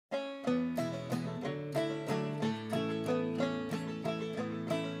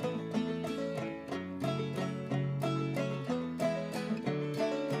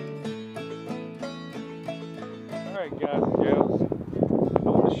Alright guys and gals, I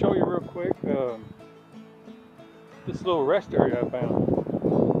want to show you real quick this little rest area I found.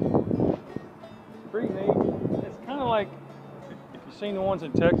 It's pretty neat. It's kind of like, if you've seen the ones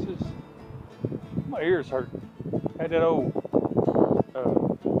in Texas, my ears hurt. Had that old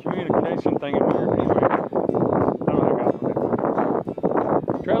communication thing in my ear. Anyway, I don't know how I got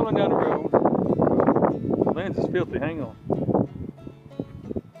that. Traveling down the road, the lens is filthy, hang on.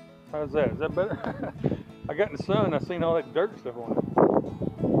 How's that? Is that better? I got in the sun, I seen all that dirt stuff on it.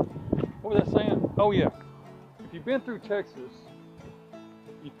 What was I saying? Oh yeah, if you've been through Texas,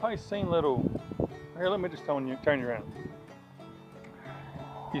 you've probably seen little, here let me just turn you around.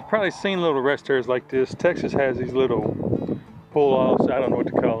 You've probably seen little rest areas like this. Texas has these little pull-offs, I don't know what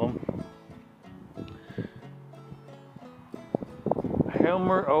to call them.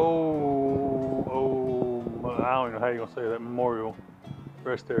 Helmer, I don't even know how you're gonna say that, Memorial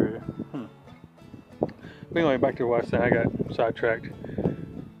Rest Area. But anyway, back to what I was saying, I got sidetracked.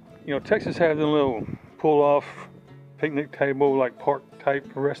 You know, Texas has a little pull-off picnic table, like park type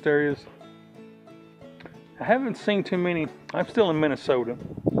rest areas. I haven't seen too many. I'm still in Minnesota.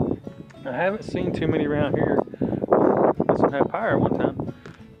 I haven't seen too many around here. This one had fire one time,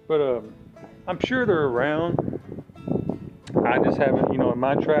 but I'm sure they're around. I just haven't, you know, in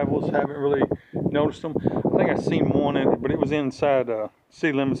my travels, haven't really noticed them. I think I've seen one, but it was inside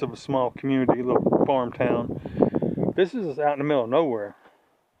city limits of a small community, a little farm town. This is out in the middle of nowhere.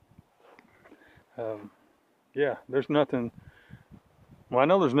 Yeah, there's nothing. Well, I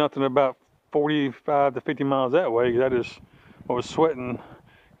know there's nothing about 45 to 50 miles that way, because I was sweating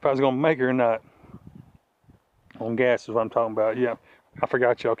if I was going to make it or not. On gas is what I'm talking about. Yeah, I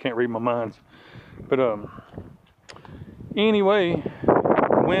forgot y'all can't read my minds. But anyway,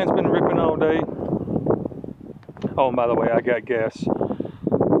 the wind's been ripping all day. Oh, and by the way, I got gas.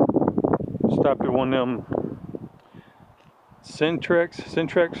 Stopped at one of them Centrex,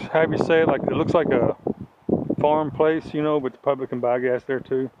 however you say it. Like, it looks like a farm place, you know, but the public can buy gas there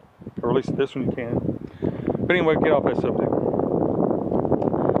too. Or at least this one you can. But anyway, get off that subject.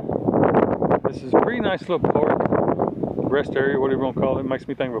 This is a pretty nice little park. Rest area, whatever you want to call it. Makes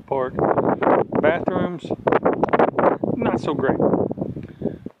me think of a park. Bathrooms, not so great.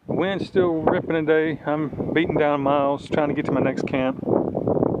 The wind's still ripping today. I'm beating down miles, trying to get to my next camp.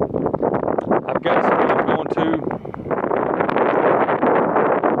 I've got somewhere I'm going to.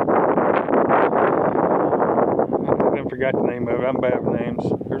 I forgot the name of it. I'm bad with names.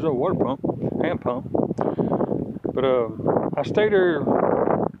 There's a water pump, hand pump. But I stayed there.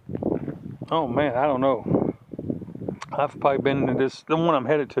 Oh man, I don't know. I've probably been to this, the one I'm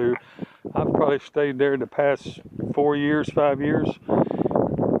headed to. I've probably stayed there the past 4 years, 5 years.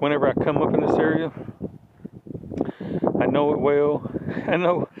 Whenever I come up in this area, I know it well. I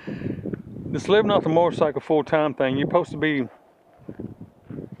know this living off the motorcycle full-time thing. You're supposed to be,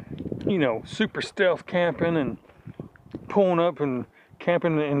 you know, super stealth camping and pulling up and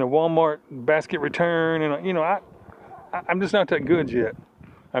camping in the Walmart basket return, and you know, I'm just not that good yet.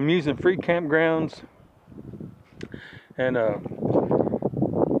 I'm using free campgrounds, and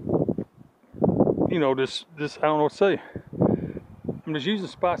you know, this I don't know what to say. I'm just using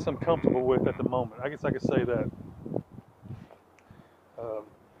spots I'm comfortable with at the moment. I guess I could say that.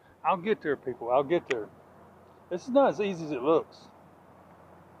 I'll get there, people. I'll get there. This is not as easy as it looks.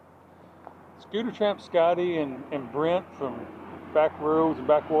 Scooter Tramp Scotty and Brent from Back Roads and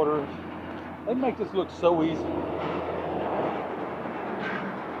Backwaters, they make this look so easy.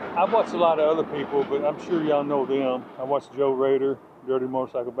 I've watched a lot of other people, but I'm sure y'all know them. I watched Joe Rader, Dirty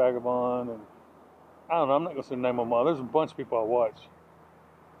Motorcycle Vagabond, and I don't know, I'm not going to say the name of them all. There's a bunch of people I watch.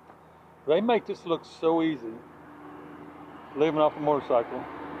 They make this look so easy, living off a motorcycle,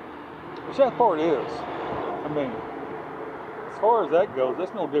 which that part is. I mean, as far as that goes,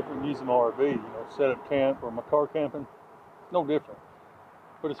 that's no different than using my RV, you know, set up camp or my car camping. It's no different.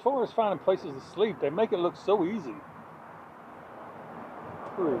 But as far as finding places to sleep, they make it look so easy.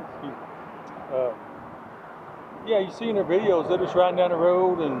 Yeah, you see in their videos, they're just riding down the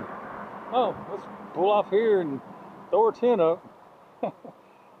road and, oh, let's pull off here and throw our tent up.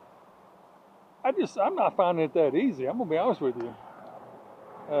 I'm not finding it that easy. I'm gonna be honest with you.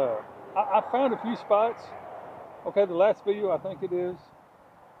 I found a few spots. Okay, the last video, I think it is.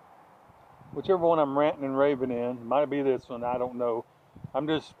 Whichever one I'm ranting and raving in. It might be this one, I don't know. I'm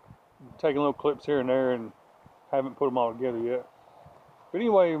just taking little clips here and there and haven't put them all together yet. But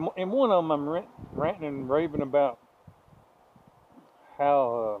anyway, in one of them, I'm ranting and raving about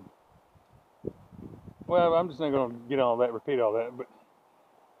how, well, I'm just not going to get all that, repeat all that, but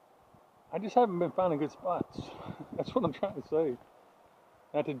I just haven't been finding good spots. That's what I'm trying to say.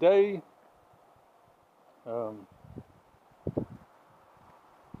 Now today,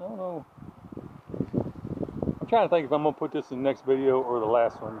 don't know. I'm trying to think if I'm gonna put this in the next video or the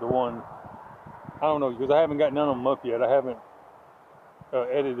last one. The one, I don't know, because I haven't got none of them up yet. I haven't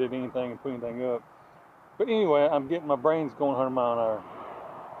edited anything and put anything up. But anyway, I'm getting my brains going 100 mile an hour.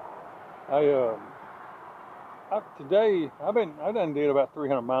 Today I done did about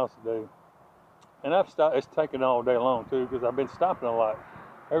 300 miles today, and I've stopped. It's taken all day long too, because I've been stopping a lot.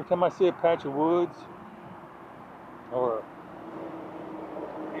 Every time I see a patch of woods, or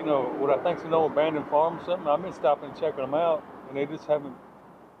you know what I think's an old abandoned farm or something, I've been stopping and checking them out, and they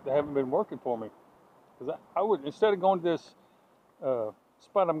haven't been working for me. Because I would, instead of going to this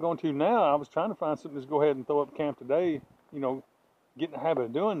spot I'm going to now, I was trying to find something to go ahead and throw up camp today. You know, get in the habit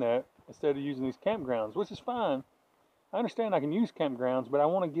of doing that instead of using these campgrounds, which is fine. I understand I can use campgrounds, but I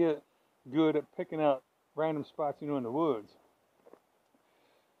want to get good at picking out random spots, you know, in the woods.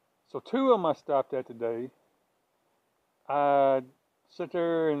 So 2 of them I stopped at today. I sat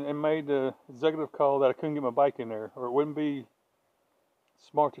there and made the executive call that I couldn't get my bike in there, or it wouldn't be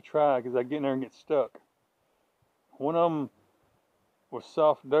smart to try because I'd get in there and get stuck. One of them was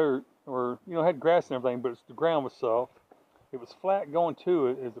soft dirt, or, you know, had grass and everything, but the ground was soft. It was flat going to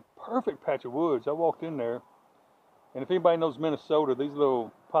it. It was a perfect patch of woods. I walked in there, and if anybody knows Minnesota, these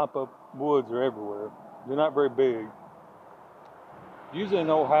little pop-up woods are everywhere. They're not very big. Usually an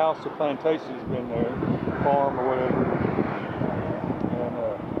old house or plantation has been there, farm or whatever. And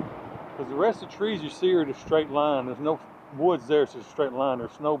because the rest of the trees you see are in a straight line. There's no woods there, it's just a straight line.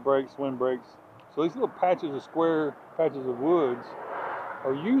 There's snow breaks, wind breaks. So these little patches of square patches of woods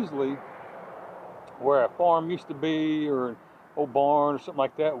are usually where a farm used to be, or an old barn or something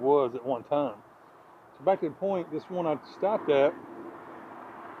like that was at one time. So back to the point, this one I stopped at,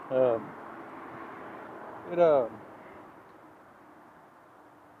 it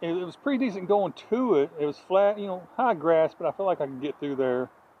was pretty decent going to it. It was flat, you know, high grass, but I felt like I could get through there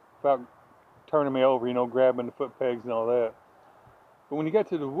without turning me over, you know, grabbing the foot pegs and all that. But when you got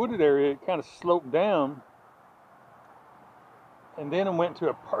to the wooded area, it kind of sloped down, and then it went to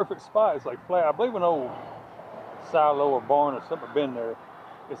a perfect spot. It's like flat. I believe an old silo or barn or something had been there.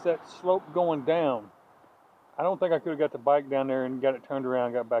 It's that slope going down. I don't think I could have got the bike down there and got it turned around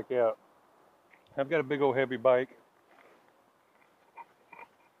and got back out. I've got a big old heavy bike.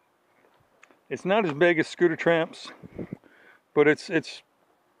 It's not as big as Scooter Tramps, but it's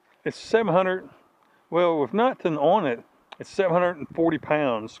 700, well, with nothing on it, it's 740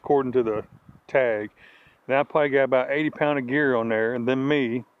 pounds according to the tag. And I probably got about 80 pounds of gear on there, and then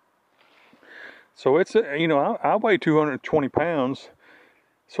me. So it's, you know, I weigh 220 pounds.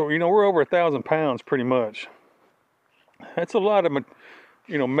 So, you know, we're over 1,000 pounds pretty much. That's a lot of,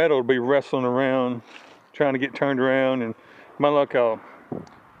 you know, metal to be wrestling around, trying to get turned around, and my luck, I'll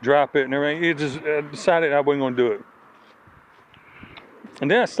drop it and everything. It just decided I wasn't going to do it.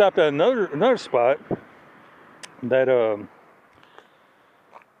 And then I stopped at another spot that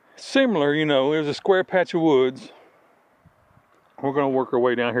similar, you know, it was a square patch of woods. We're going to work our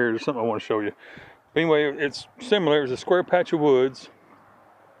way down here. There's something I want to show you. But anyway, it's similar. It was a square patch of woods,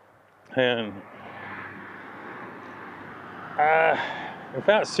 and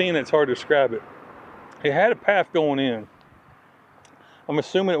without seeing it, it's hard to describe it. It had a path going in. I'm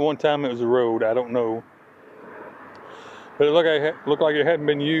assuming at one time it was a road. I don't know. But it looked like it hadn't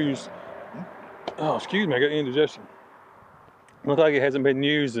been used. Oh, excuse me, I got indigestion. It looked like it hasn't been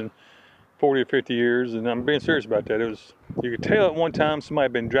used in 40 or 50 years, and I'm being serious about that. You could tell at one time somebody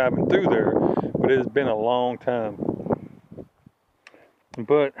had been driving through there, but it has been a long time.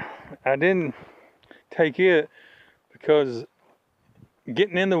 But I didn't take it because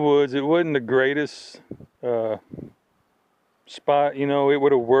getting in the woods, it wasn't the greatest spot. You know, it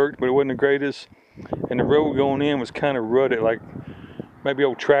would have worked, but it wasn't the greatest. And the road going in was kind of rutted, like maybe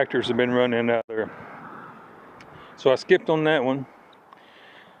old tractors have been running out there. So I skipped on that one.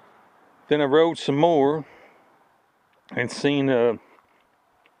 Then I rode some more and seen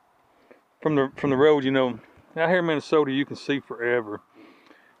from the road, you know, out here in Minnesota you can see forever.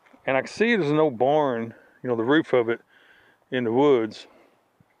 And I can see there's an old barn, you know, the roof of it in the woods.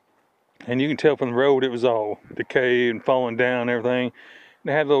 And you can tell from the road it was all decayed and falling down and everything. And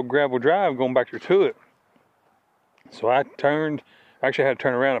they had a little gravel drive going back there to it. So I actually had to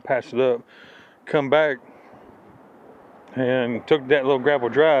turn around and pass it up, come back, and took that little gravel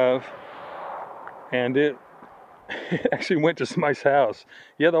drive, and it actually went to somebody's house.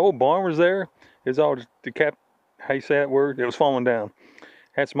 Yeah, the old barn was there. It was all decap, how you say that word? It was falling down.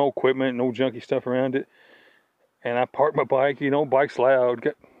 Had some old equipment and old junky stuff around it. And I parked my bike, you know, bike's loud,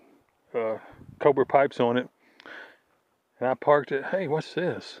 got Cobra pipes on it. And I parked it. Hey, what's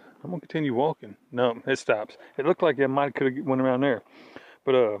this? I'm gonna continue walking. No, it stops. It looked like it might could have went around there.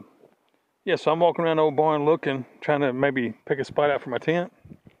 But yeah, so I'm walking around the old barn looking, trying to maybe pick a spot out for my tent.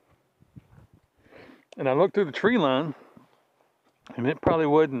 And I looked through the tree line, and it probably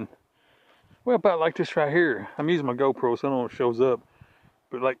wasn't, well, about like this right here. I'm using my GoPro, so I don't know if it shows up.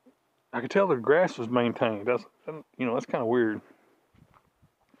 But like, I could tell the grass was maintained. That's kind of weird.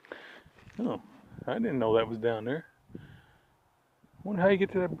 Oh, I didn't know that was down there. Wonder how you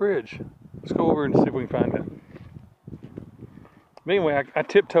get to that bridge. Let's go over and see if we can find it. But anyway, I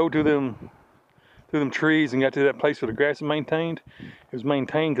tiptoed through them trees and got to that place where the grass is maintained. It was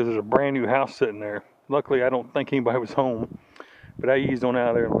maintained because there's a brand new house sitting there. Luckily, I don't think anybody was home, but I eased on out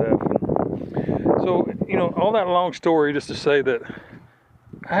of there and left. So, all that long story just to say that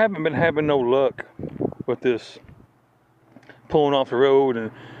I haven't been having no luck with this pulling off the road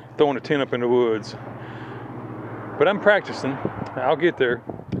and throwing a tent up in the woods. But I'm practicing. I'll get there.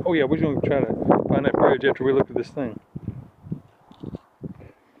 Oh yeah, we're going to try to find that bridge after we look at this thing.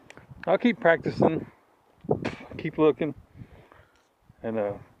 I'll keep practicing, keep looking,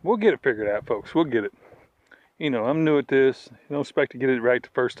 and we'll get it figured out, folks. We'll get it. I'm new at this. I don't expect to get it right the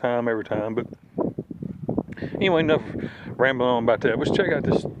first time, every time, but anyway, enough rambling on about that. Let's check out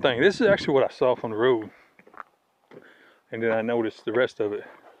this thing. This is actually what I saw from the road, and then I noticed the rest of it.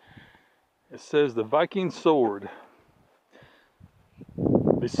 It says the Viking sword.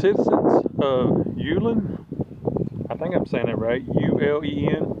 The citizens of Ulen, I think I'm saying that right,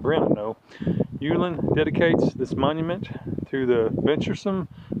 U-L-E-N, Brennan, no. Ulen dedicates this monument to the venturesome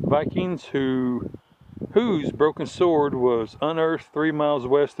Vikings whose broken sword was unearthed 3 miles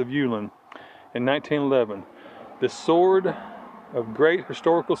west of Ulen in 1911. The sword, of great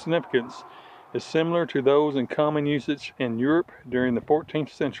historical significance, is similar to those in common usage in Europe during the 14th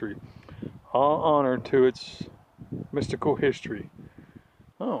century. All honor to its mystical history.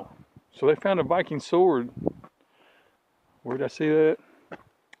 Oh, so they found a Viking sword. Where did I see that?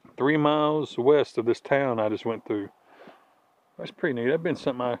 3 miles west of this town I just went through. That's pretty neat. That'd been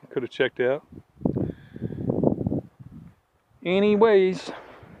something I could have checked out. Anyways,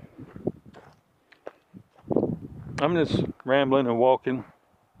 I'm just rambling and walking.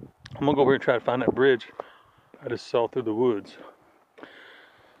 I'm gonna go over here and try to find that bridge I just saw through the woods.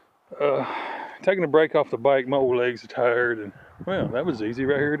 Taking a break off the bike, my old legs are tired, and well, that was easy.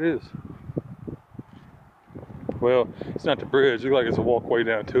 Right here it is. Well, it's not the bridge. It looks like it's a walkway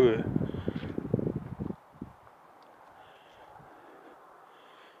down to it.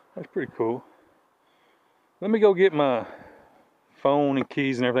 That's pretty cool. Let me go get my phone and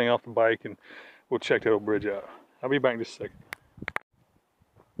keys and everything off the bike, and we'll check that old bridge out. I'll be back in just a second.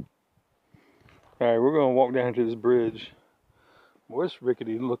 Alright, we're going to walk down to this bridge. Boy, it's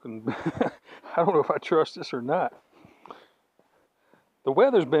rickety looking. I don't know if I trust this or not. The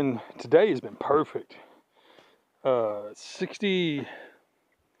weather's been, today has been perfect. 60,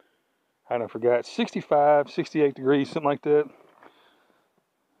 I don't forgot, 65, 68 degrees, something like that.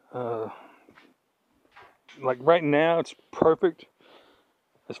 Like right now, it's perfect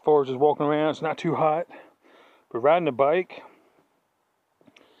as far as just walking around. It's not too hot. But riding the bike,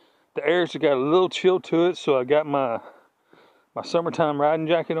 the air's got a little chill to it, so I got my summertime riding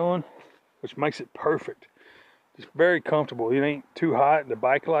jacket on, which makes it perfect. It's very comfortable. It ain't too hot. The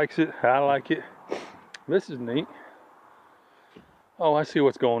bike likes it. I like it. This is neat. Oh, I see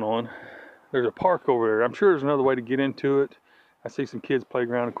what's going on. There's a park over there. I'm sure there's another way to get into it. I see some kids'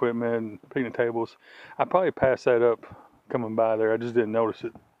 playground equipment and picnic tables. I probably passed that up coming by there. I just didn't notice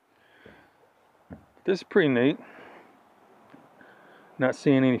it. This is pretty neat. Not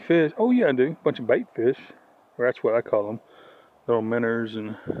seeing any fish. Oh yeah, I do. Bunch of bait fish. Or that's what I call them. Little minnows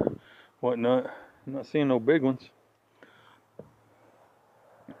and whatnot. I'm not seeing no big ones.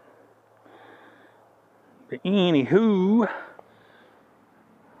 But anywho,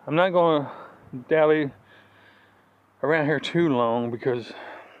 I'm not going to dally around here too long because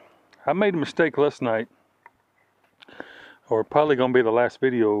I made a mistake last night. Or probably going to be the last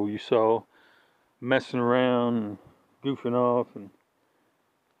video you saw. Messing around and goofing off and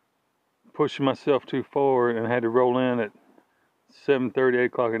pushing myself too far, and had to roll in at 7:30, 8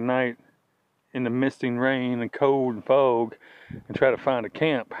 o'clock at night in the misting rain and cold and fog and try to find a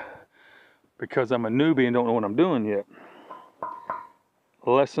camp because I'm a newbie and don't know what I'm doing yet.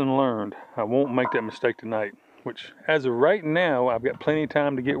 Lesson learned. I won't make that mistake tonight, which as of right now, I've got plenty of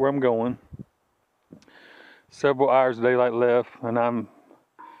time to get where I'm going. Several hours of daylight left, and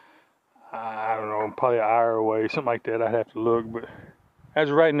I don't know, probably an hour away, something like that. I'd have to look, but as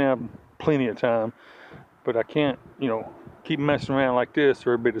of right now, plenty of time. But I can't, keep messing around like this,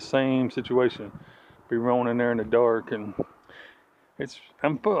 or it'd be the same situation. Be rolling in there in the dark, and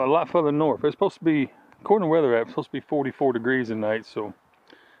I'm a lot further north. It's supposed to be, according to weather app, it's supposed to be 44 degrees at night, so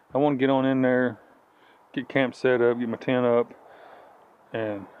I want to get on in there, get camp set up, get my tent up,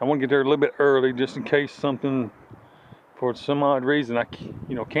 and I want to get there a little bit early just in case something, for some odd reason, I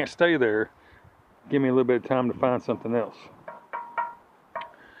can't stay there. Give me a little bit of time to find something else.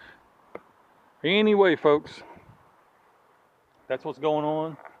 Anyway, folks, that's what's going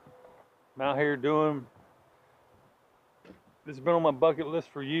on. I'm out here doing. This has been on my bucket list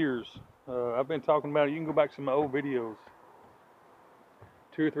for years. I've been talking about it. You can go back to my old videos.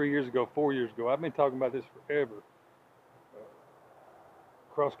 2 or 3 years ago, 4 years ago. I've been talking about this forever.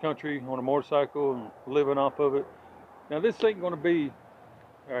 Cross country on a motorcycle and living off of it. Now this ain't gonna be,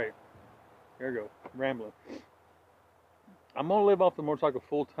 all right, here we go, rambling. I'm gonna live off the motorcycle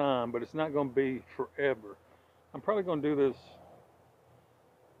full time, but it's not gonna be forever. I'm probably gonna do this.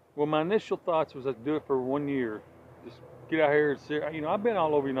 Well, my initial thoughts was I'd do it for 1 year. Just get out here and see, I've been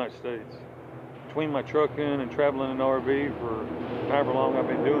all over the United States. Between my trucking and traveling in an RV for however long I've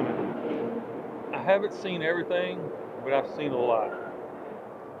been doing it. I haven't seen everything, but I've seen a lot.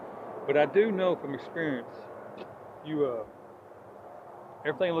 But I do know from experience,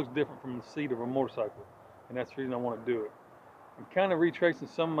 everything looks different from the seat of a motorcycle. And that's the reason I want to do it. I'm kind of retracing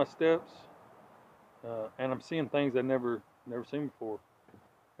some of my steps, and I'm seeing things I've never seen before.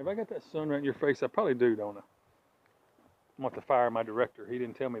 Have I got that sun right in your face? I probably do, don't I? I'm going to have to fire my director. He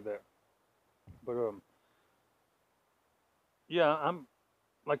didn't tell me that. But yeah, I'm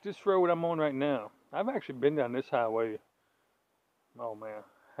like this road I'm on right now. I've actually been down this highway, oh man,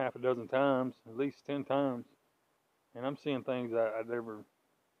 half a dozen times, at least 10 times, and I'm seeing things I never,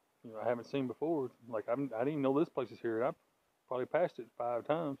 I haven't seen before. Like I didn't even know this place is here. I've probably passed it 5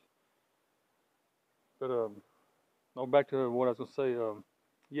 times. But back to what I was gonna say.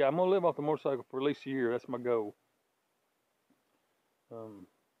 Yeah, I'm gonna live off the motorcycle for at least a year. That's my goal.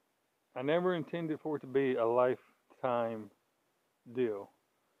 I never intended for it to be a lifetime deal.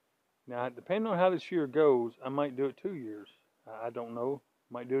 Now, depending on how this year goes, I might do it 2 years. I don't know.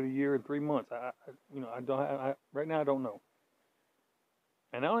 Might do it a year and 3 months. Right now I don't know.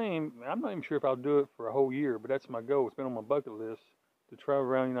 And I'm not even sure if I'll do it for a whole year, but that's my goal. It's been on my bucket list to travel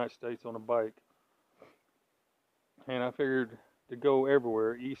around the United States on a bike. And I figured to go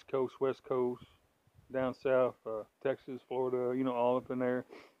everywhere, East Coast, West Coast, down south, Texas, Florida, all up in there.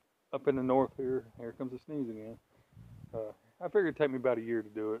 Up in the north here comes the sneeze again. I figured it'd take me about a year to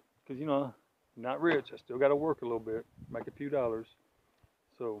do it. Because, I'm not rich. I still got to work a little bit, make a few dollars.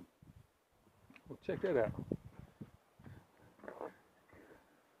 So, well, check that out.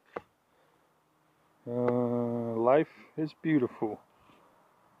 Life is beautiful.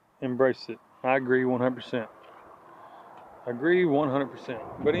 Embrace it. I agree 100%. I agree 100%.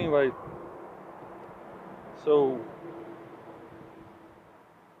 But anyway, so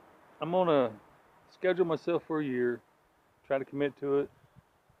I'm gonna schedule myself for a year, try to commit to it.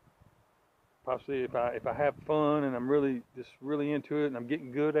 Possibly if I have fun and I'm really into it and I'm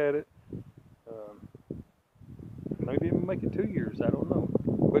getting good at it, maybe even make it 2 years. I don't know,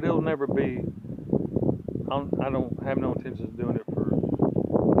 but it'll never be. I don't have no intentions of doing it for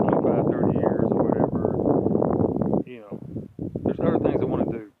 25, 30 years or whatever. There's other things I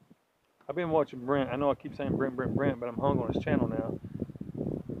want to do. I've been watching Brent. I know I keep saying Brent, but I'm hung on his channel now.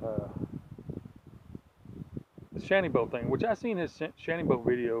 The shanty boat thing, which I seen his shanty boat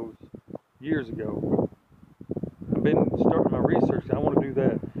videos years ago. I've been starting my research. I want to do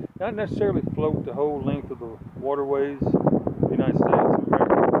that. Not necessarily float the whole length of the waterways of the United States of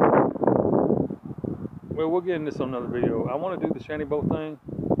America. Well, we'll get into this on another video. I want to do the shanty boat thing,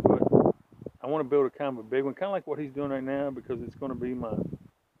 but I want to build a kind of a big one, kind of like what he's doing right now, because it's going to be my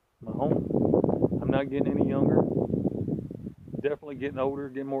home. I'm not getting any younger. Definitely getting older,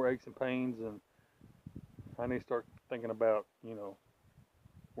 getting more aches and pains, and I need to start thinking about,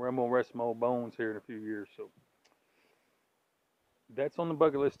 where I'm going to rest my old bones here in a few years. So that's on the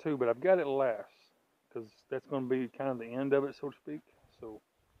bucket list too, but I've got it last because that's going to be kind of the end of it, so to speak. So,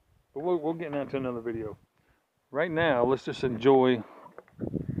 but we'll get into another video. Right now, let's just enjoy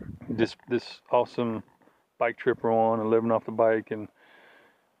this awesome bike trip we're on and living off the bike. And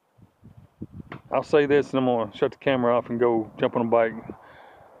I'll say this, and I'm going to shut the camera off and go jump on a bike.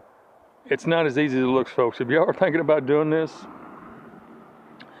 It's not as easy as it looks, folks. If you are thinking about doing this,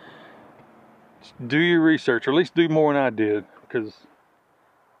 do your research, or at least do more than I did, because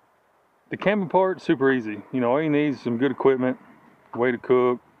the camping part, super easy. All you need is some good equipment, way to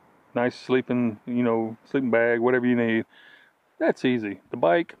cook, nice sleeping, sleeping bag, whatever you need. That's easy. The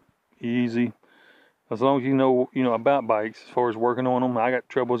bike, easy. As long as you know about bikes, as far as working on them. I got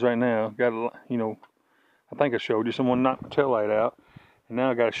troubles right now. Got I think I showed you someone knocked my tail light out, and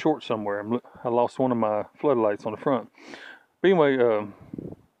now I got a short somewhere. I lost one of my floodlights on the front. But anyway,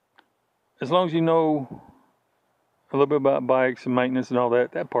 as long as you know a little bit about bikes and maintenance and all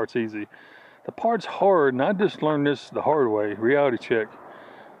that, that part's easy. The part's hard, and I just learned this the hard way, reality check.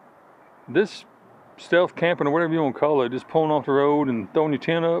 This stealth camping or whatever you want to call it, just pulling off the road and throwing your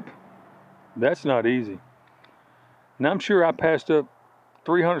tent up, that's not easy. Now I'm sure I passed up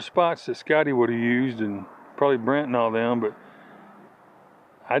 300 spots that Scotty would have used, and probably Brent and all them, but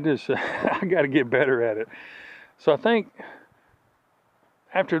I just, I got to get better at it. So I think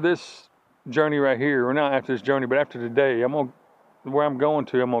after this journey right here, or not after this journey, but after today, where I'm going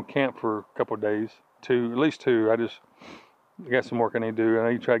to, I'm gonna camp for a couple of days, at least two. I got some work I need to do, and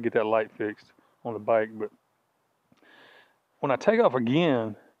I need to try to get that light fixed on the bike. But when I take off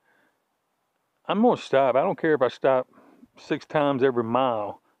again, I'm gonna stop. I don't care if I stop 6 times every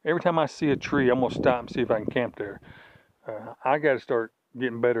mile. Every time I see a tree, I'm gonna stop and see if I can camp there. I got to start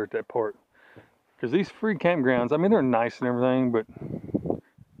getting better at that part, because these free campgrounds, I mean, they're nice and everything, but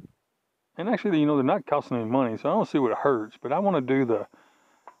actually, you know, they're not costing any money, so I don't see what it hurts. But I want to do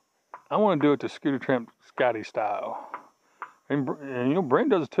it the Scooter Tramp Scotty style, and you know, Brent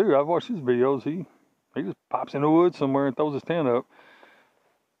does it too. I've watched his videos. He just pops in the woods somewhere and throws his tent up.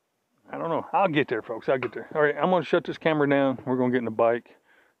 I don't know. I'll get there, folks. I'll get there. All right, I'm gonna shut this camera down. We're gonna get in the bike,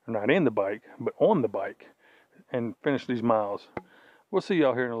 or not in the bike, but on the bike, and finish these miles. We'll see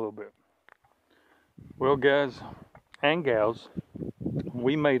y'all here in a little bit. Well, guys and gals,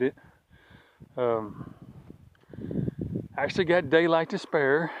 we made it. I actually got daylight to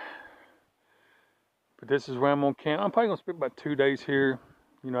spare, but this is where I'm gonna camp. I'm probably gonna spend about 2 days here.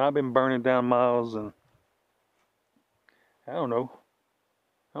 You know, I've been burning down miles, and I don't know.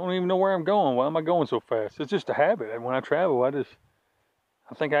 I don't even know where I'm going. Why am I going so fast? It's just a habit. And when I travel, I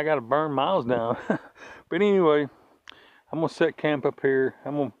think I gotta burn miles down. But anyway, I'm gonna set camp up here.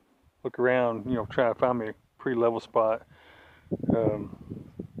 I'm gonna look around, you know, try to find me a pretty level spot.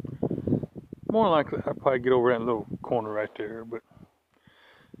 More likely, I'll probably get over that little corner right there. But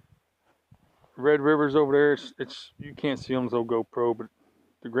Red River's over there. It's you can't see on this old GoPro, but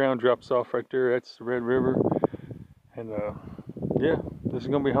the ground drops off right there. That's the Red River. And yeah, this is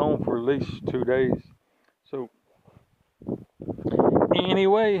gonna be home for at least 2 days. So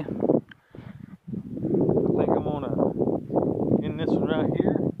anyway, I think I'm gonna end this one right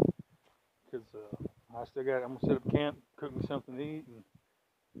here, because I'm gonna set up camp, cook me something to eat, and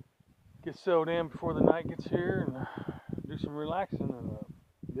get settled in before the night gets here, and do some relaxing. And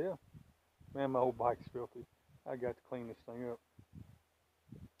yeah, man, my whole bike's filthy. I got to clean this thing up.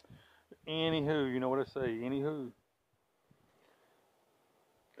 Anywho, you know what I say. Anywho.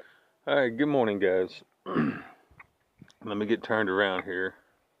 All right, good morning, guys. Let me get turned around here.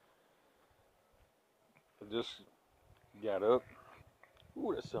 I just got up.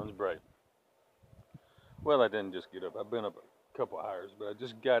 Ooh, the sun's bright. Well, I didn't just get up. I've been up a couple hours, but I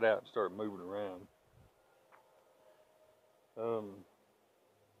just got out and started moving around.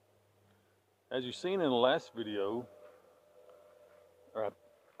 As you've seen in the last video, or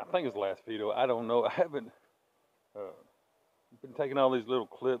I think it's the last video, I don't know. I haven't been taking all these little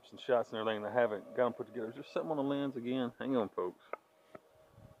clips and shots and everything, and I haven't got them put together. Is there something on the lens again? Hang on, folks.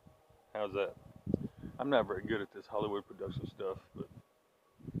 How's that? I'm not very good at this Hollywood production stuff, but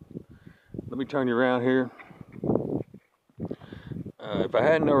let me turn you around here. If I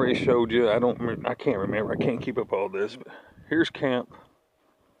hadn't already showed you, I can't remember. I can't keep up all this, but here's camp.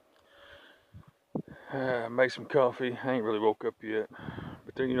 Make some coffee. I ain't really woke up yet,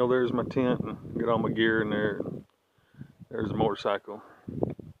 but then, you know, there's my tent and got all my gear in there. There's the motorcycle.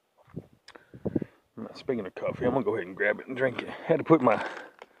 Speaking of coffee, I'm gonna go ahead and grab it and drink it. Had to put my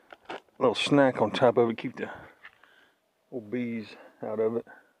little snack on top of it, keep the old bees out of it.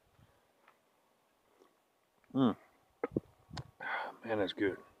 Man, that's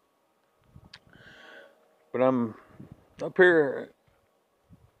good. But I'm up here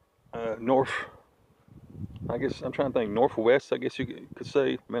north, I guess I'm trying to think, northwest, I guess you could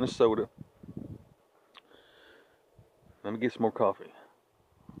say, Minnesota. Let me get some more coffee.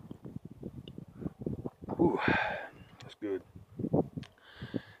 Ooh, that's good.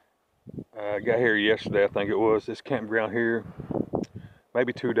 I got here yesterday, I think it was, this campground here,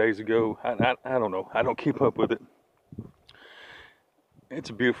 maybe 2 days ago. I don't know. I don't keep up with it. It's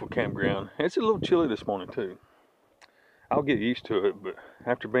a beautiful campground. It's a little chilly this morning too. I'll get used to it, but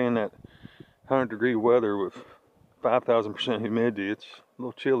after being that 100-degree weather with 5,000% humidity, it's a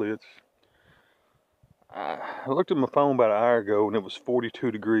little chilly. I looked at my phone about an hour ago and it was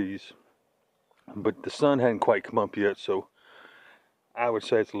 42 degrees, but the sun hadn't quite come up yet, so I would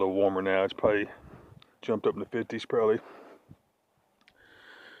say it's a little warmer now. It's probably jumped up in the 50s probably.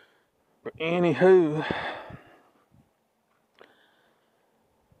 But anywho,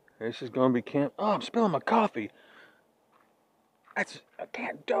 This is gonna be camp. Oh, I'm spilling my coffee. I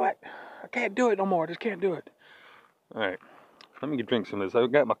can't do it. I can't do it no more. I just can't do it. All right, let me drink some of this.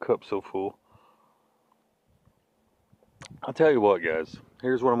 I've got my cup so full. I'll tell you what, guys.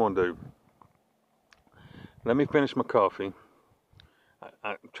 Here's what I'm gonna do. Let me finish my coffee.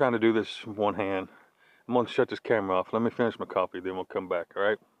 I'm trying to do this with one hand. I'm gonna shut this camera off. Let me finish my coffee, then we'll come back, all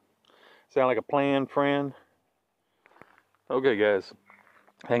right? Sound like a plan, friend? Okay, guys.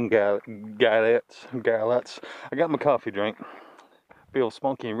 And galettes. I got my coffee drink. Feel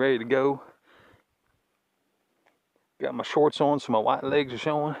spunky and ready to go. Got my shorts on, so my white legs are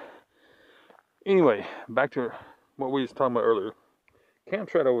showing. Anyway, back to what we was talking about earlier.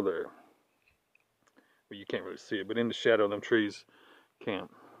 Camp's right over there. Well, you can't really see it, but in the shadow of them trees,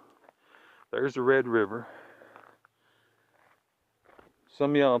 camp. There's the Red River.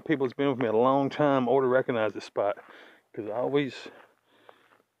 Some of y'all people that's been with me a long time ought to recognize this spot, because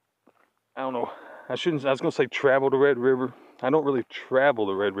I don't know, I was gonna say travel the Red River. I don't really travel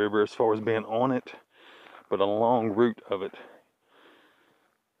the Red River as far as being on it, but a long route of it.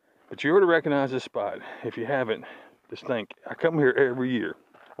 But you ought to recognize this spot. If you haven't, just think, I come here every year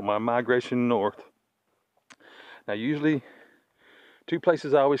on my migration north. Now usually, two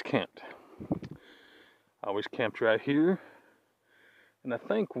places I always camped. I always camped right here. And I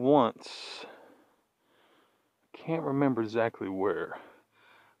think once, I can't remember exactly where.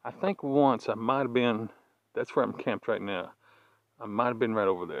 I think once I might have been, that's where I'm camped right now. I might have been right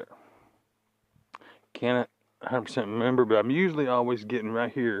over there. Can't 100% remember, but I'm usually always getting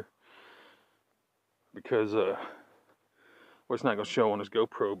right here because, well, it's not going to show on this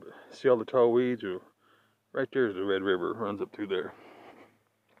GoPro, but see all the tall weeds? Or right there's the Red River, runs up through there.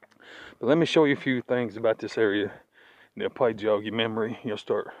 But let me show you a few things about this area. They'll probably jog your memory. You'll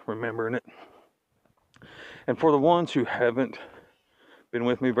start remembering it. And for the ones who haven't been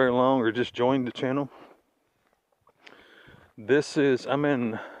with me very long or just joined the channel, I'm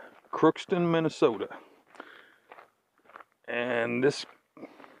in Crookston, Minnesota. And this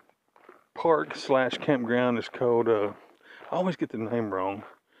park / campground is called, I always get the name wrong.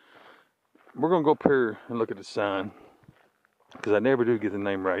 We're going to go up here and look at the sign, because I never do get the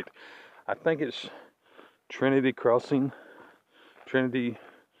name right. I think it's Trinity Crossing, Trinity,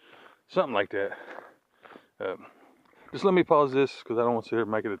 something like that. Just let me pause this, because I don't want to sit here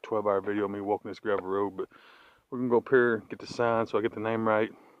and make it a 12-hour video of me walking this gravel road, but we're going to go up here, get the sign so I get the name right.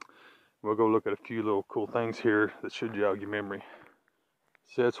 We'll go look at a few little cool things here that should jog your memory.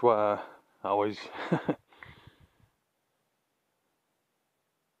 So that's why I always...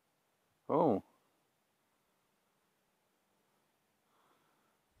 Oh.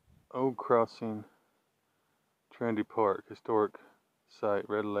 Old Crossing, Trinity Park, historic site,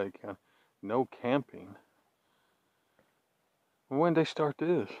 Red Lake County. No camping. When did they start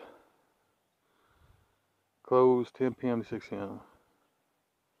this? Closed 10 p.m. to 6 a.m.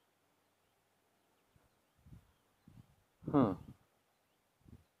 Huh.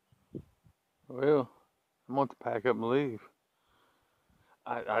 Well, I'm going to pack up and leave.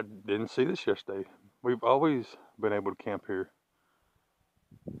 I didn't see this yesterday. We've always been able to camp here.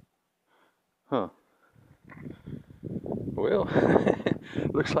 Huh. Well,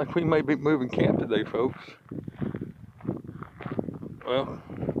 looks like we may be moving camp today, folks. Well,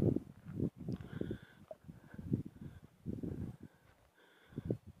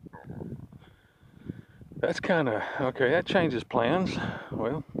 that's kind of, okay, that changes plans.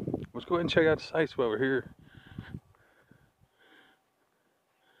 Well, let's go ahead and check out the sites while we're here.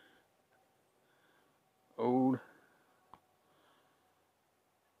 Old.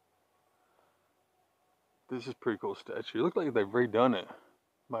 This is a pretty cool statue. It looks like they've redone it.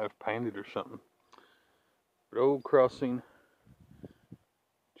 Might have painted or something. But Old Crossing,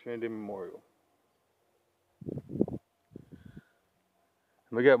 Trinity Memorial.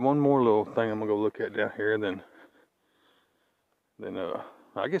 We got one more little thing I'm gonna go look at down here, then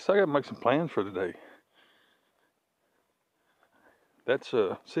I guess I gotta make some plans for today. That's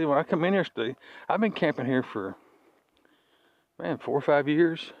see, when I come in here today, I've been camping here for, man, 4 or 5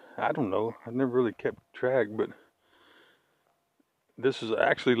 years. I don't know, I've never really kept track, but this is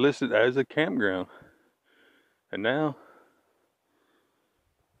actually listed as a campground. And now,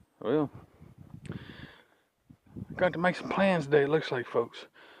 well, got to make some plans today, it looks like, folks.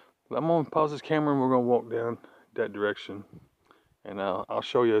 But I'm gonna pause this camera and we're gonna walk down that direction, and I'll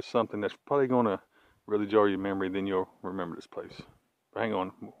show you something that's probably gonna really jar your memory, then you'll remember this place. But hang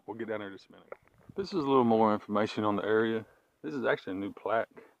on, we'll get down there in just a minute. This is a little more information on the area. This is actually a new plaque.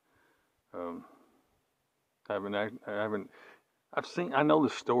 I know the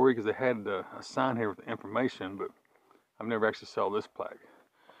story because they had a sign here with the information, but I've never actually saw this plaque.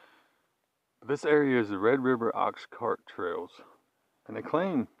 This area is the Red River Ox Cart Trails, and they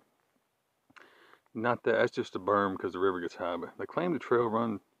claim not that that's just a berm because the river gets high, but they claim the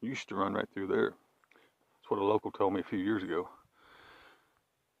trail used to run right through there. That's what a local told me a few years ago.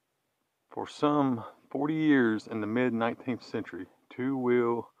 For some 40 years in the mid-19th century,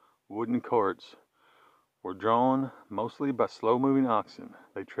 two-wheel wooden carts were drawn mostly by slow-moving oxen.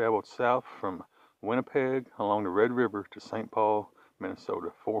 They traveled south from Winnipeg along the Red River to St. Paul,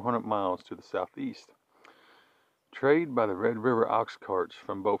 Minnesota, 400 miles to the southeast. Trade by the Red River ox carts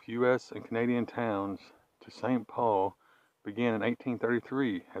from both U.S. and Canadian towns to St. Paul began in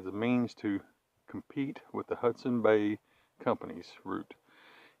 1833 as a means to compete with the Hudson Bay Company's route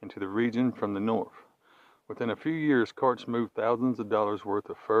into the region from the north. Within a few years, carts moved thousands of dollars worth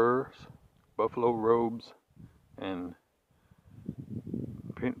of furs, buffalo robes, and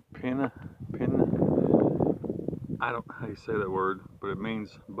I don't know how you say that word, but it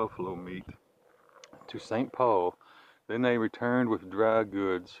means buffalo meat, to St. Paul. Then they returned with dry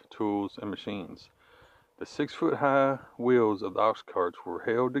goods, tools, and machines. The 6-foot-high wheels of the ox carts were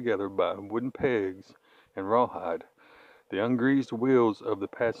held together by wooden pegs and rawhide. The ungreased wheels of the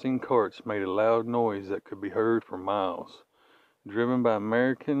passing carts made a loud noise that could be heard for miles. Driven by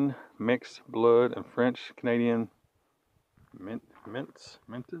American mixed blood and French Canadian mints,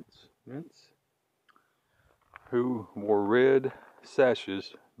 who wore red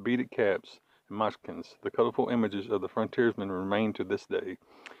sashes, beaded caps, and moccasins. The colorful images of the frontiersmen remain to this day.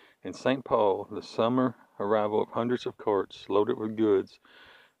 In St. Paul, the summer arrival of hundreds of carts loaded with goods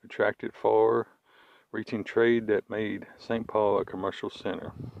attracted far-reaching trade that made St. Paul a commercial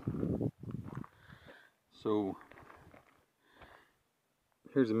center. So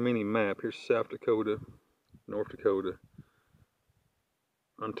here's a mini map. Here's South Dakota, North Dakota,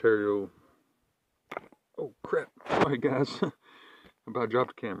 Ontario. Oh crap, sorry guys, about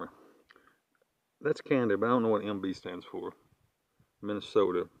dropped the camera. That's Canada, but I don't know what MB stands for.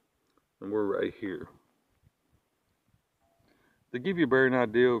 Minnesota, and we're right here. To give you a better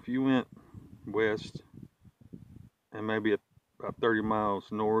idea, if you went west and maybe about 30 miles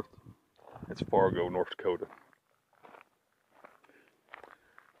north, that's Fargo, North Dakota.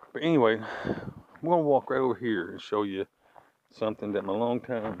 But anyway, I'm going to walk right over here and show you something that my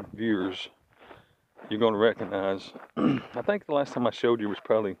longtime viewers, you're going to recognize. I think the last time I showed you was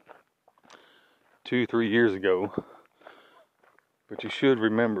probably 2-3 years ago. But you should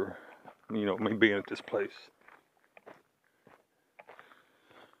remember, me being at this place.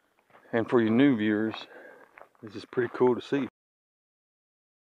 And for your new viewers, this is pretty cool to see.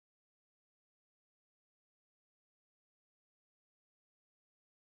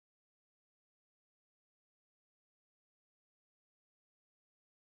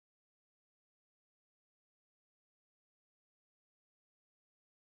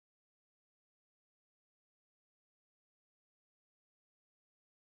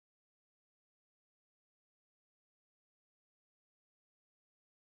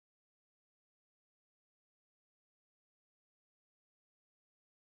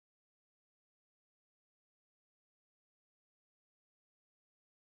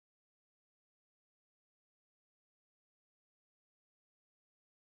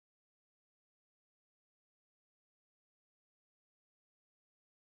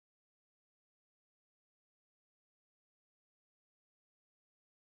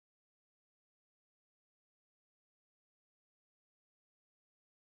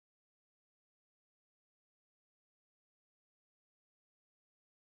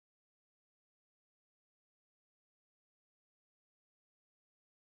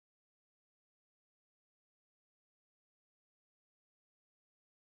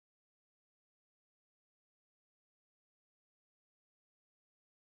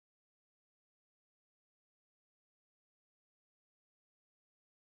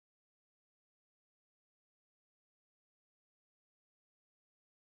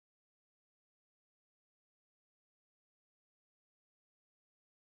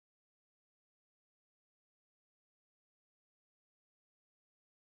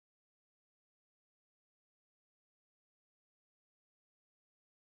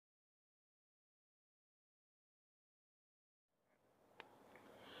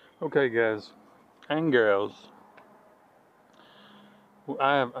 Okay guys, and girls,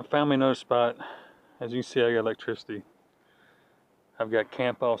 I found me another spot. As you can see, I got electricity. I've got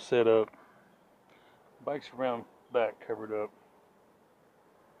camp all set up. Bike's around back covered up.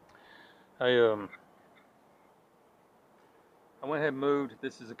 I went ahead and moved.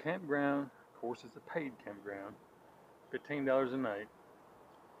 This is a campground. Of course, it's a paid campground. $15 a night.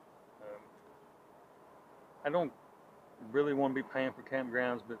 I don't really want to be paying for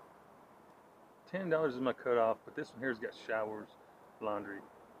campgrounds, but $10 is my cutoff, but this one here's got showers, laundry,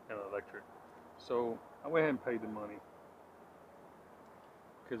 and electric. So I went ahead and paid the money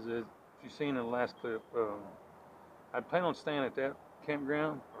because if you've seen in the last clip, I plan on staying at that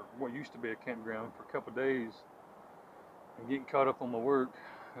campground, or what used to be a campground, for a couple of days and getting caught up on my work,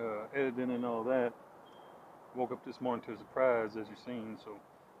 editing and all that. Woke up this morning to a surprise, as you've seen, so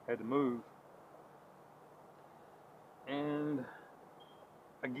had to move. And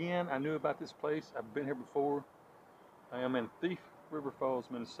again, I knew about this place. I've been here before. I am in Thief River Falls,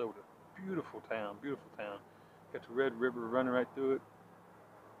 Minnesota. Beautiful town, beautiful town. Got the Red River running right through it.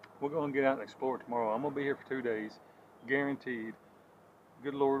 We're going to get out and explore it tomorrow. I'm going to be here for 2 days, guaranteed.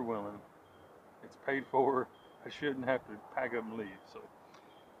 Good Lord willing. It's paid for. I shouldn't have to pack up and leave. So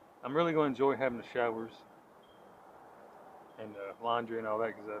I'm really going to enjoy having the showers and laundry and all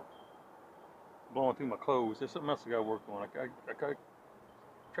that, because I'm blowing through my clothes. There's something else I got to work on. I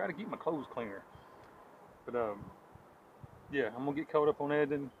try to keep my clothes cleaner. But yeah, I'm going to get caught up on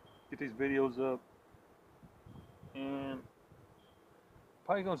editing, get these videos up, and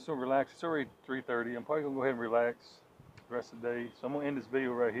probably going to relax. It's already 3:30. I'm probably going to go ahead and relax the rest of the day. So I'm going to end this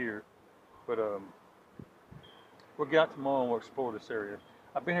video right here. But we'll get out tomorrow and we'll explore this area.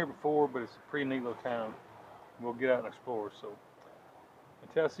 I've been here before, but it's a pretty neat little town. We'll get out and explore. So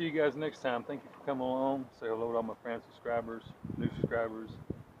until I see you guys next time, thank you for coming along. Say hello to all my friends, subscribers, new subscribers.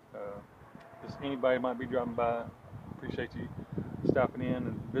 Just anybody might be dropping by. Appreciate you stopping in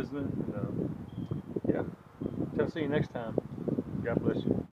and visiting. And, yeah, until I see you next time. God bless you.